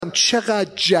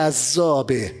چقدر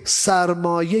جذابه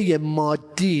سرمایه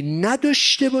مادی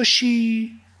نداشته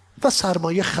باشی و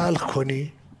سرمایه خلق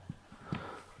کنی.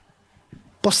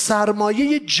 با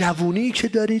سرمایه جوونی که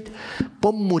دارید،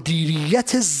 با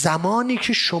مدیریت زمانی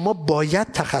که شما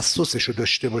باید تخصصشو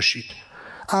داشته باشید.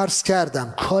 عرض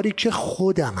کردم کاری که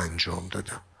خودم انجام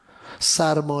دادم.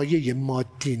 سرمایه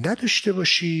مادی نداشته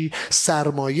باشی،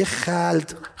 سرمایه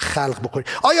خلق بکنی.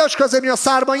 آیا کاظمی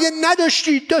سرمایه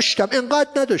نداشتی؟ داشتم، انقدر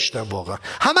نداشتم واقعا.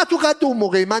 همه تو قد اون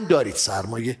موقع من دارید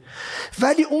سرمایه،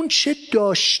 ولی اون چه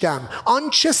داشتم،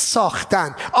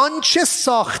 آنچه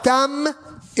ساختم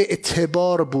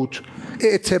اعتبار بود.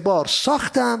 اعتبار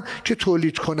ساختم که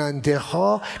تولید کننده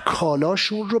ها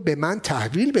کالاشون رو به من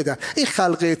تحویل بدن. این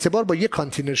خلق اعتبار با یک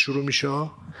کانتینر شروع میشه،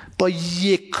 با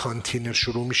یک کانتینر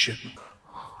شروع میشه.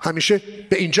 همیشه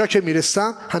به اینجا که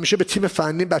میرسم، همیشه به تیم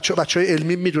فنی بچهای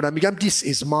علمی میدونم، میگم this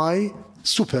is my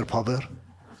super power.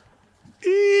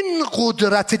 این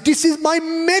قدرت this is my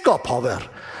mega power.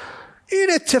 این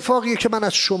اتفاقیه که من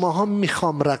از شماها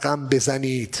میخوام رقم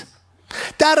بزنید.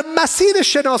 در مسیر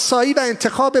شناسایی و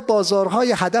انتخاب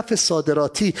بازارهای هدف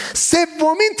صادراتی،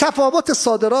 سومین تفاوت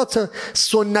صادرات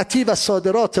سنتی و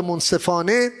صادرات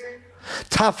منصفانه،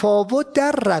 تفاوت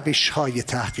در روش‌های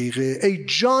تحقیقه. ای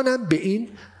جانم به این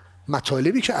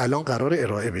مطالبی که الان قرار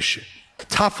ارائه بشه.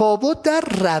 تفاوت در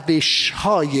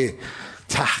روش‌های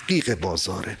تحقیق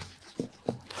بازاره.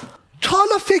 تا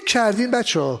حالا فکر کردین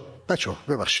بچه‌ها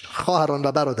ببخشید خواهران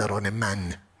و برادران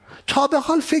من، تا به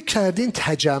حال فکر کردین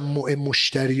تجمع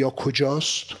مشتریا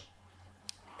کجاست؟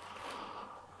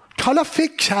 تا حالا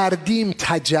فکر کردیم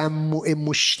تجمع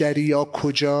مشتریا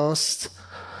کجاست؟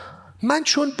 من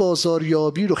چون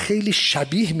بازاریابی رو خیلی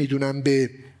شبیه میدونم به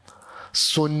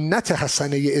سنت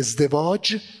حسنه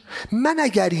ازدواج، من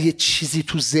اگر یه چیزی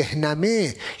تو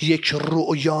ذهنمه، یک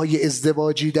رؤیای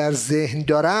ازدواجی در ذهن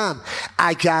دارم،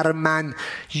 اگر من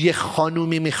یه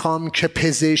خانومی میخوام که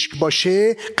پزشک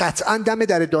باشه، قطعا دم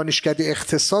در دانشکده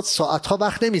اقتصاد ساعتها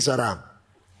وقت نمیذارم.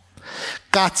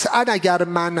 قطعا اگر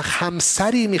من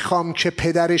همسری میخوام که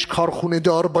پدرش کارخونه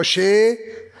دار باشه،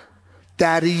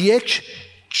 در یک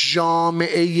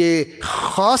جامعه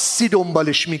خاصی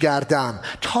دنبالش میگردم.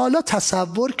 تا حالا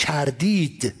تصور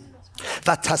کردید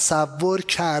و تصور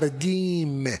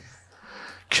کردیم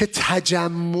که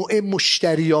تجمع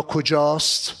مشتریا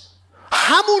کجاست؟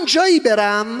 همون جایی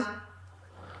برم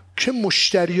که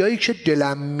مشتریایی که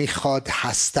دلم میخواد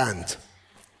هستند.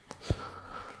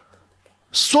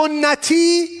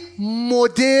 سنتی،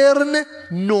 مدرن،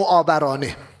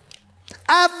 نوآورانه.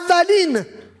 اولین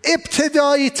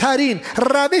ابتدایی ترین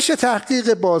روش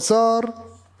تحقیق بازار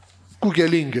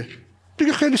گوگلینگ.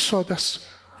 دیگه خیلی ساده است،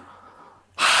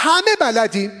 همه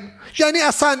بلدیم. یعنی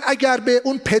اصلا اگر به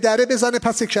اون پدره بزنه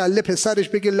پس کله پسرش،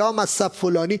 بگه لامصب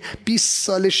فلانی 20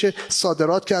 سالش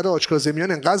صادرات کرده، حاج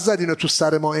کاظمیان انقدر زد اینو تو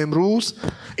سر ما امروز،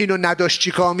 اینو نداشت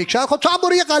چیکار میکرد. خب تو هم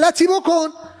برو یه غلطی بکن.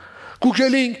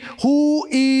 گوگلینگ who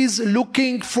is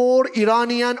looking for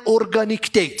Iranian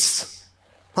organic dates.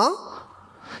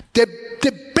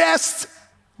 The best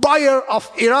buyer of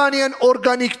Iranian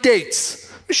organic dates.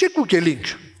 میشه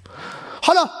گوگلینگ.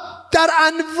 حالا در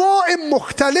انواع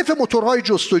مختلف موتورهای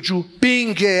جستجو،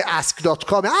 بینگ،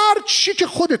 اسک.com، هر چی که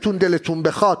خودتون دلتون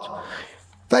بخواد،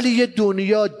 ولی یه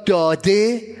دنیا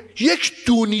داده، یک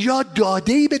دنیا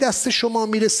داده‌ای به دست شما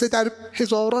میرسه در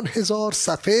هزاران هزار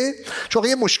صفحه. چون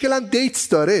یه مشکل هم دیتس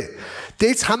داره.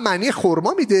 دیتس هم معنی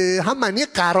خرما میده، هم معنی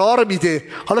قرار میده.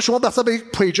 حالا شما بحثا به یک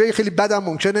پیجای خیلی بد هم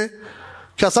ممکنه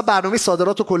که اصلا برنامه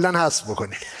صادرات رو کلن حذف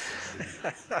بکنی.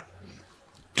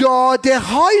 داده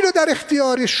هایی رو در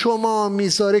اختیار شما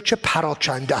میذاره که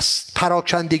پراکنده است.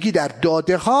 پراکندگی در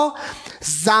داده ها،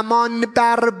 زمان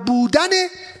بر بودن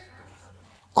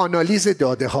آنالیز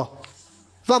داده ها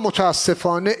و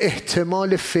متاسفانه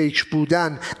احتمال فیک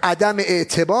بودن، عدم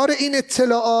اعتبار این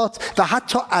اطلاعات و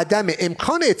حتی عدم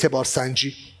امکان اعتبار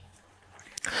سنجی.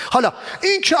 حالا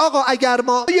این که آقا اگر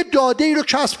ما یه داده ای رو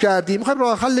کسب کردیم، میخوایم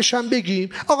راه حلش هم بگیم.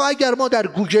 آقا اگر ما در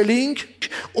گوگلینگ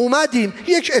اومدیم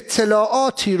یک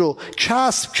اطلاعاتی رو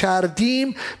کسب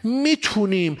کردیم،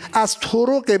 میتونیم از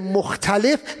طرق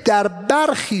مختلف در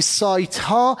برخی سایت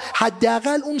ها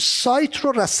حداقل اون سایت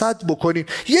رو رصد بکنیم.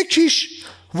 یکیش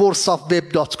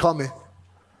wordsofweb.com.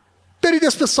 برید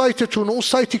اسم سایتتون، اون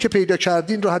سایتی که پیدا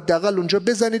کردین رو حداقل اونجا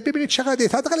بزنید، ببینید چقدر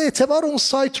حداقل اعتبار اون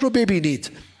سایت رو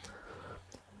ببینید.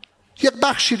 یک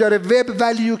بخشی داره وب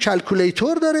ولیو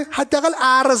کلکولیتور داره، حداقل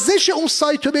ارزش اون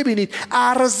سایت رو ببینید.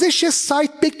 ارزش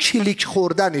سایت به کلیک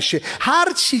خوردنشه.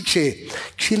 هر چی که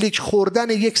کلیک خوردن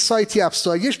یک سایتی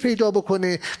افزایش پیدا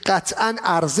بکنه، قطعاً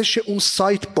ارزش اون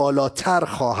سایت بالاتر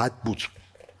خواهد بود.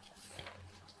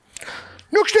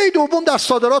 نکته دوم، در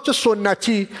صادرات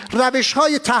سنتی،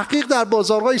 روش‌های تحقیق در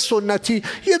بازارهای سنتی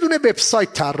یه دونه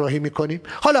وبسایت طراحی می‌کنیم.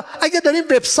 حالا اگه داریم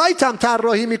وبسایت هم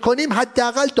طراحی می‌کنیم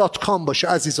حداقل .com باشه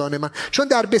عزیزان من، چون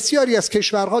در بسیاری از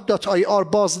کشورها .ir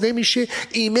باز نمیشه.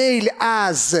 ایمیل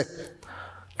از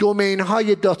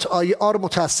دومین‌های .ir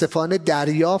متاسفانه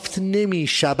دریافت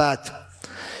نمی‌شود.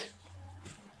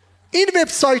 این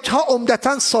وبسایت‌ها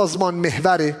عمدتاً سازمان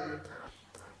محوره.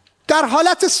 در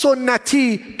حالت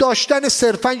سنتی داشتن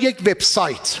صرفاً یک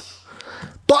وبسایت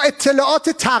با اطلاعات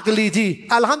تقلیدی،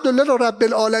 الحمدلله رب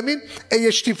العالمین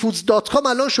ahtfoods.com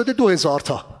الان شده 2000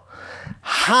 تا،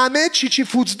 همه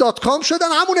chichifoods.com شدن،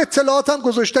 همون اطلاعات هم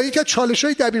گذاشتن. یکی از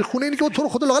چالش‌های دبیرخونه اینه که تو رو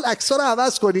خدا لااقل عکس‌ها رو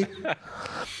عوض کنی.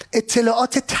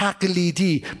 اطلاعات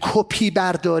تقلیدی، کپی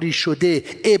برداری شده،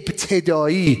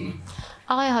 ابتدایی.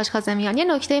 آقای حاج کاظمیان، یه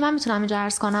نکته من میتونم اینجا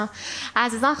عرض کنم.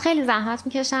 عزیزان خیلی زحمت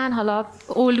میکشن، حالا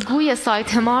الگوی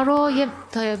سایت ما رو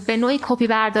به نوعی کپی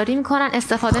برداری میکنن،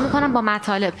 استفاده میکنن با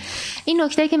مطالب. این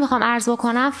نکته‌ای که میخوام عرض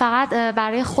بکنم فقط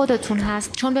برای خودتون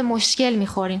هست، چون به مشکل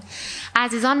میخورین.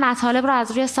 عزیزان مطالب رو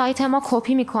از روی سایت ما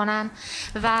کپی میکنن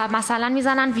و مثلا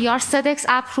میزنن we are SEDEX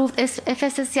approved,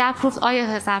 FSSC approved,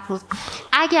 IFS approved.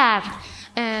 اگر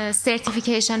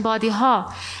سرتیفیکیشن بادی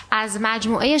ها از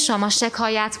مجموعه شما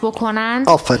شکایت بکنند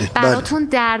براتون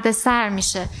دردسر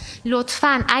میشه.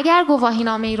 لطفاً اگر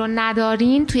گواهینامه ای رو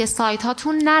ندارین توی سایت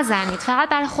هاتون نزنید، فقط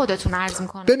برای خودتون عرض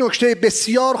میکنم. به نکته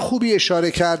بسیار خوبی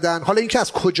اشاره کردن. حالا اینکه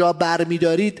از کجا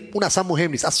برمیدارید اون اصلا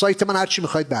مهم نیست، از سایت من هر چی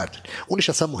میخواید بردارید، اونش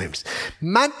اصلا مهم نیست.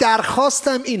 من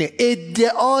درخواستم اینه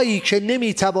ادعایی که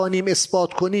نمیتوانیم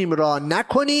اثبات کنیم را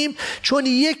نکنیم، چون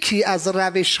یکی از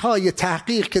روش‌های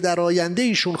تحقیق که در آینده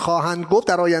ایشون خواهند گفت،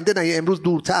 در آینده نه امروز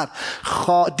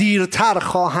دیرتر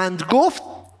خواهند گفت،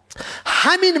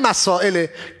 همین مسائل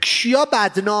کیا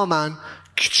بدنامن،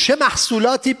 چه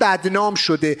محصولاتی بدنام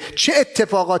شده، چه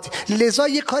اتفاقاتی. لذا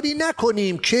یه کاری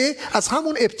نکنیم که از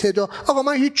همون ابتدا آقا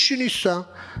من هیچی نیستم،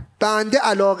 بنده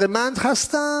علاقمند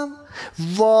هستم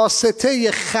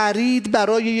واسطه خرید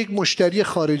برای یک مشتری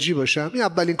خارجی باشم. این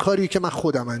اولین کاری که من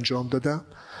خودم انجام دادم.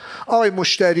 آقای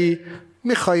مشتری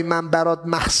میخوای من برات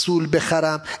محصول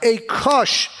بخرم؟ ای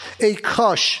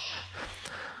کاش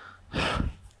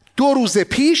 2 روز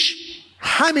پیش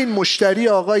همین مشتری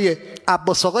آقای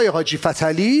عباس آقای حاجی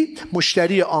فتحعلی،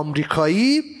 مشتری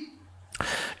آمریکایی،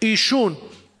 ایشون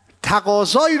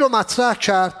تقاضایی رو مطرح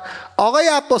کرد: آقای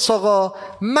عباس آقا،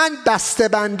 من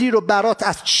بسته‌بندی رو برات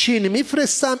از چین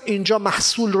میفرستم، اینجا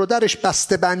محصول رو درش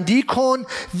بسته‌بندی کن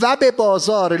و به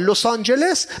بازار لس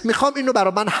آنجلس میخوام اینو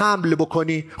برای من حمل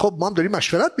بکنی. خب ما هم داریم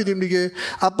مشورت میدیم دیگه.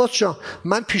 عباس جان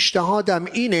من پیشنهادم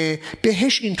اینه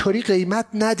بهش اینطوری قیمت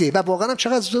نده. و واقعا هم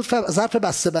چقدر ظرف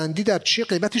بسته‌بندی در چی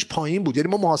قیمتش پایین بود. یعنی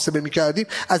ما محاسبه میکردیم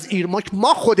از ایرماک،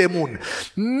 ما خودمون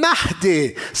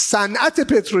مهد صنعت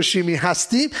پتروشیمی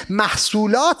هستیم،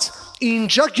 محصولات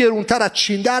اینجا گرونتر از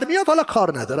چین در میاد. حالا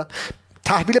کار ندارم.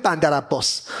 تحویل بندر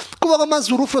عباس. گفت آقا من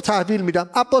ظروف رو تحویل میدم.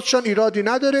 عباس جان ایرادی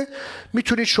نداره،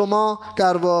 میتونید شما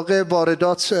در واقع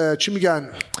واردات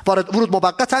ورود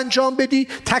موقت انجام بدی،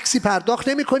 تاکسی پرداخت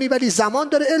نمی‌کنی، ولی زمان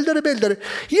داره، ال داره، بل داره.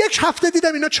 1 هفته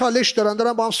دیدم اینا چالش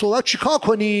دارن با هم صحبت، چیکار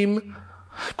کنیم؟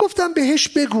 گفتم بهش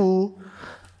بگو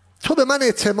تو به من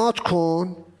اعتماد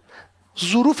کن،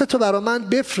 ظروف تو برای من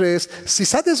بفرست،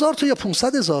 300,000 تا یا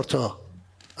 500,000 تا.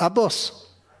 عباس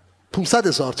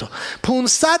 500,000 تا،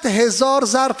 500,000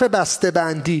 ظرف بسته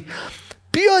بندی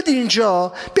بیاد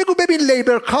اینجا، بگو ببین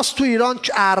لیبر کاست تو ایران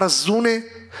که ارزونه،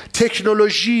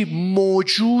 تکنولوژی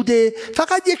موجوده،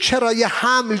 فقط یک کرایه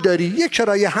حمل داری، یک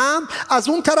کرایه حمل، از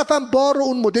اون طرفم بار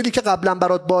اون مدلی که قبلا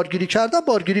برات بارگیری کردم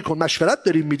بارگیری کن. مشورت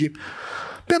داریم میدیم.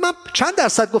 به من چند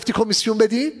درصد گفتی کمیسیون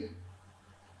بدیم؟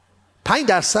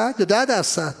 5% یا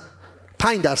 10%؟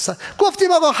 5%.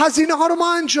 گفتیم آقا هزینه ها رو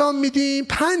ما انجام میدیم،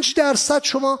 5%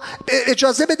 شما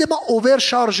اجازه بده ما اوور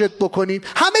شارژت بکنیم،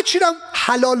 همه چی رو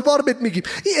حلالوار بهت میگیم.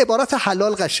 این عبارت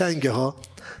حلال قشنگه ها.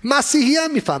 مسیحی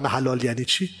هم میفهمه حلال یعنی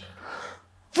چی.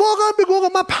 واقعا بگو آقا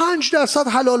من 5%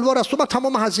 حلالوار است، من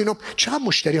تمام هزینه‌ام. چقدر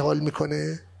مشتری حال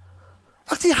میکنه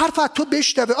وقتی حرف از تو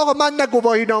بشنوه آقا من نه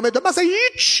گواهی نامه دارم، مثلا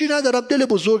هیچی ندارم، دل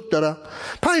بزرگ دارم،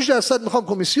 5% میخوام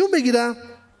کمیسیون بگیرم،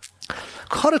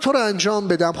 کار تو رو انجام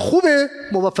بدم. خوبه،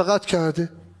 موافقت کرده.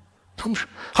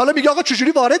 حالا میگه آقا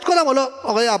چجوری وارد کنم؟ حالا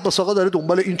آقای عباس آقا داره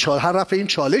دنبال این هر رفع این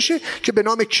چالشه که به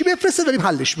نام کی بفرسته، داریم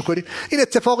حلش میکنیم. این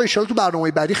اتفاق ان شاء الله تو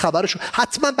برنامه بعدی خبرشو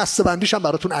حتما بسته‌بندیش هم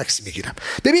براتون عکس میگیرم.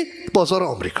 ببین بازار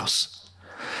آمریکاست.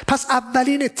 پس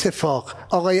اولین اتفاق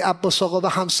آقای عباس آقا و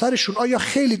همسرشون آیا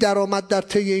خیلی درآمد در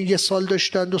طی این 1 سال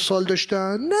داشتن 2 سال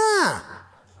داشتن؟ نه،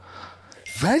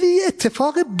 ولی یه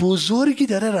اتفاق بزرگی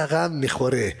داره رقم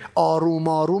میخوره، آروم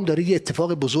آروم داره یه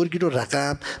اتفاق بزرگی رو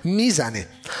رقم میزنه.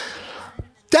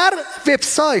 در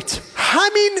وبسایت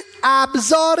همین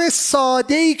ابزار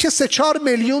ساده‌ای که 3-4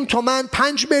 میلیون تومان،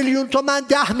 5 میلیون تومان،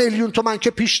 10 میلیون تومان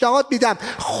که پیشنهاد میدم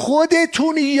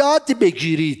خودتون یاد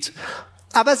بگیرید.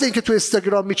 عوض اینکه تو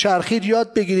اینستاگرام میچرخید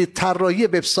یاد بگیرید طراحی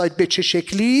وبسایت به چه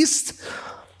شکلی است.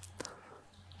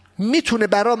 میتونه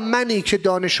برای منی که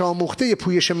دانش آموخته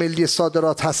پویش ملی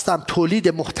صادرات هستم تولید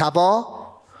محتوا،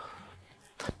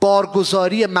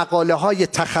 بارگذاری مقاله های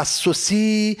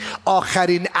تخصصی،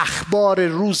 آخرین اخبار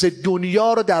روز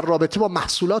دنیا رو در رابطه با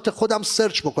محصولات خودم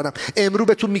سرچ بکنم. امروز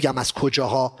بهتون میگم از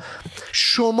کجاها.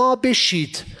 شما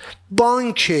بشید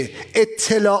بانک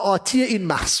اطلاعاتی این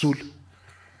محصول.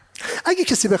 اگه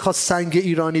کسی بخواد سنگ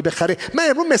ایرانی بخره، من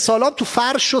امروز مثالام تو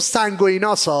فرش و سنگ و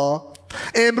ایناسا،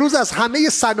 امروز از همه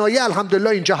صنایع الحمدلله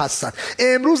اینجا هستن.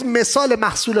 امروز مثال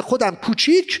محصول خودم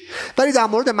کوچیک، ولی در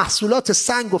مورد محصولات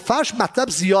سنگ و فرش مطلب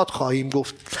زیاد خواهیم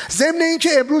گفت. ضمن این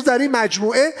که امروز در این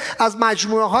مجموعه از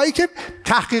مجموعه هایی که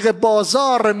تحقیق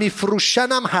بازار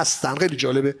میفروشن هم هستن. خیلی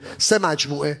جالبه، 3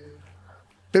 مجموعه.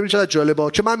 ببینید چقدر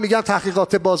جالبه که من میگم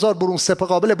تحقیقات بازار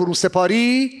قابل برون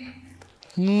سپاری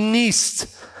نیست.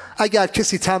 اگر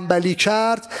کسی تنبلی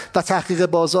کرد و تحقیق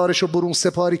بازارش رو برون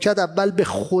سپاری کرد، اول به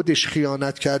خودش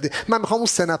خیانت کرده. من میخوام اون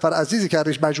 3 نفر عزیزی که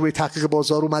ازش مجموعه تحقیق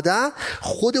بازار اومدن،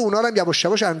 خود اونا رو هم یواش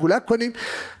یواش انگولک کنیم،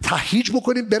 تهییج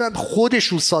بکنیم، برن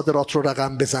خودشون صادرات رو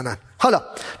رقم بزنن. حالا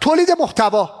تولید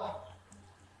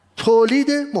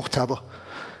محتوا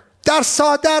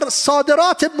در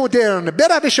صادرات مدرن به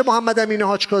روش محمد امین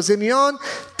حاج کاظمیان،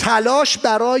 تلاش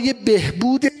برای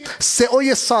بهبود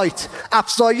سئو سایت،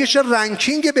 افزایش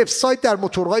رنکینگ وبسایت در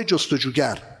موتورهای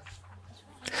جستجوگر.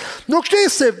 نکته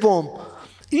سوم،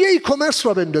 یه ای کامرس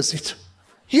را بندازید.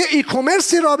 یه ای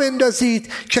کامرسی را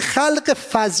بندازید که خلق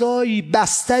فضایی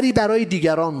بستری برای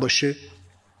دیگران باشه.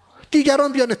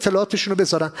 دیگران بیان اطلاعاتشون رو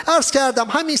بذارن. عرض کردم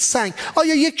همین سنگ،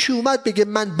 آیا یکی اومد بگه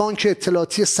من بانک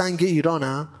اطلاعاتی سنگ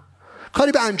ایرانم؟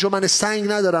 کاری به انجمن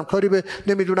سنگ ندارم، کاری به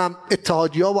نمیدونم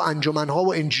اتحادیه‌ها و انجمن‌ها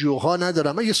و NGOها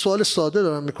ندارم. من یه سوال ساده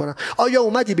دارم میکنم، آیا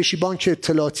اومدی بشی بانک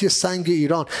اطلاعاتی سنگ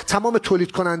ایران، تمام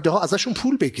تولید کننده ها ازشون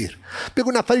پول بگیر،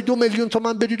 بگو نفری 2 میلیون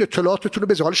تومان بدید اطلاعاتتون رو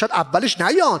بذار. حالا شاید اولش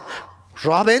نیان،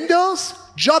 راه بنداز،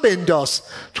 جا بنداز،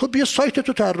 تو بیا سایت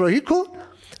تو طراحی کن،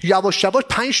 یواش یواش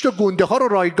 5 تا گنده ها رو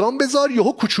رایگان بذار،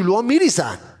 یهو کوچولوها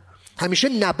میریزن. همیشه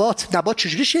نبات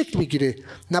چجوری شکل میگیره؟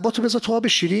 نباتو بذار تو آب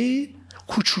شیرین،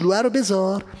 کوچولوه رو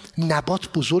بذار، نبات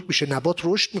بزرگ میشه، نبات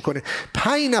رشد میکنه.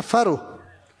 5 نفر رو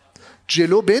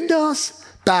جلو بنداز،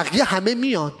 بقیه همه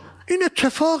میان. این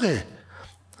اتفاقه.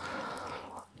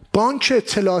 بانک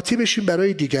اطلاعاتی بشین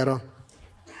برای دیگران،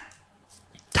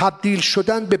 تبدیل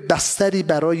شدن به بستری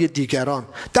برای دیگران.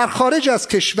 در خارج از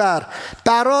کشور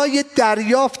برای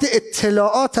دریافت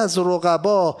اطلاعات از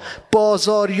رقبا،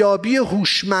 بازاریابی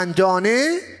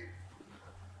هوشمندانه.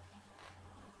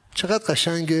 چقدر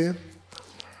قشنگه.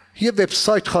 یه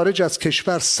وبسایت خارج از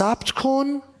کشور ثبت کن.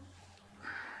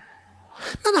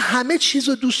 من همه چیز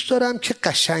رو دوست دارم که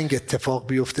قشنگ اتفاق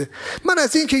بیفته. من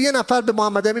از این که یه نفر به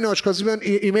محمد امین حاج کاظمیان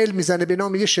ایمیل میزنه به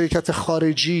نام یه شرکت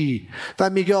خارجی و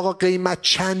میگه آقا قیمت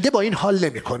چنده، با این حال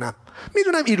نمی کنم.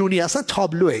 میدونم ایرانی، اصلا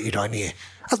تابلو ایرانیه.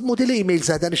 از مدل ایمیل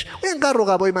زدنش اینقدر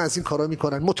رقبای من از این کارا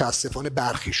میکنن، متاسفانه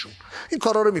برخیشون این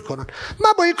کارا رو میکنن.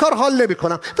 من با این کار حال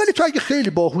نمیکنم. ولی تو اگه خیلی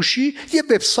باهوشی، یه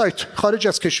وبسایت خارج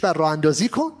از کشور راه اندازی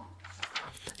کن،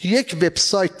 یک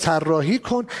وبسایت طراحی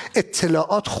کن،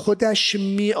 اطلاعات خودش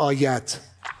می آید.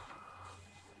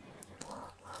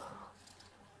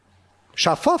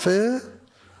 شفافه؟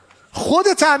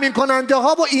 خود تامین کننده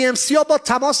ها و EMC ها با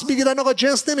تماس میگیرن، آقا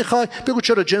جنس نمیخوای؟ بگو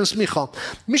چرا جنس میخوام.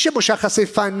 میشه مشخصه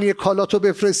فنی کالاتو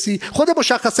بفرستی؟ خود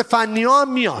مشخصه فنی ها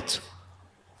هم میاد.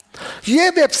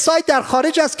 یه وبسایت در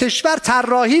خارج از کشور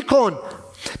طراحی کن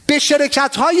به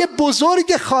شرکت های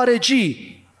بزرگ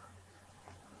خارجی.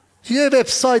 یه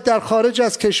وبسایت در خارج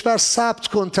از کشور ثبت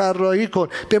کن، طراحی کن،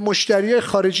 به مشتریای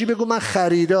خارجی بگو من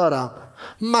خریدارم.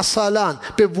 مثلا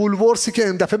به وولورسی که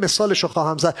این دفعه مثالشو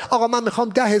خواهم زد، آقا من میخوام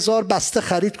 10,000 بسته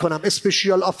خرید کنم،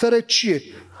 اسپشیال آفر چیه؟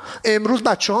 امروز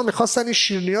بچه ها میخواستن این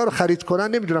شیرینی ها رو خرید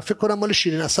کنن، نمیدونم، فکر کنم مال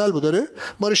شیرین عسل بود. داره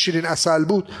مال شیرین عسل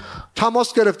بود.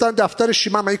 تماس گرفتن دفتر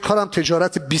من این کارم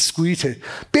تجارت بیسکویته،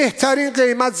 بهترین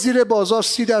قیمت زیر بازار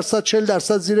 30%،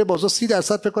 40% زیر بازار،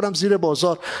 30% فکر کنم زیر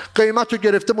بازار. قیمت رو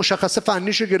گرفته، مشخصه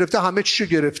فنیشو گرفته، همه چیشو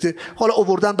گرفته. حالا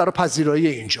آوردن برای پذیرایی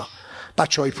اینجا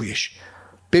بچهای پویش.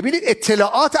 ببینید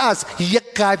اطلاعات از یه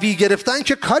قوی گرفتن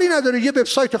که کاری نداره. یه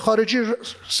وبسایت خارجی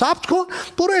ثبت کن،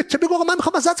 برو بگو آقا من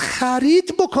میخوام ازت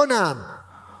خرید بکنم.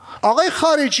 آقای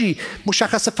خارجی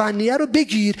مشخص فنیه رو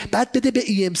بگیر، بعد بده به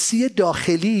EMC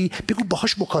داخلی، بگو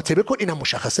باهاش مکاتبه کن، اینم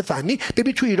مشخص فنی،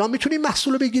 ببین تو ایران میتونی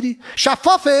محصول رو بگیری.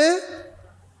 شفافه؟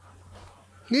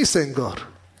 نیست انگار.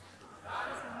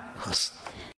 هست.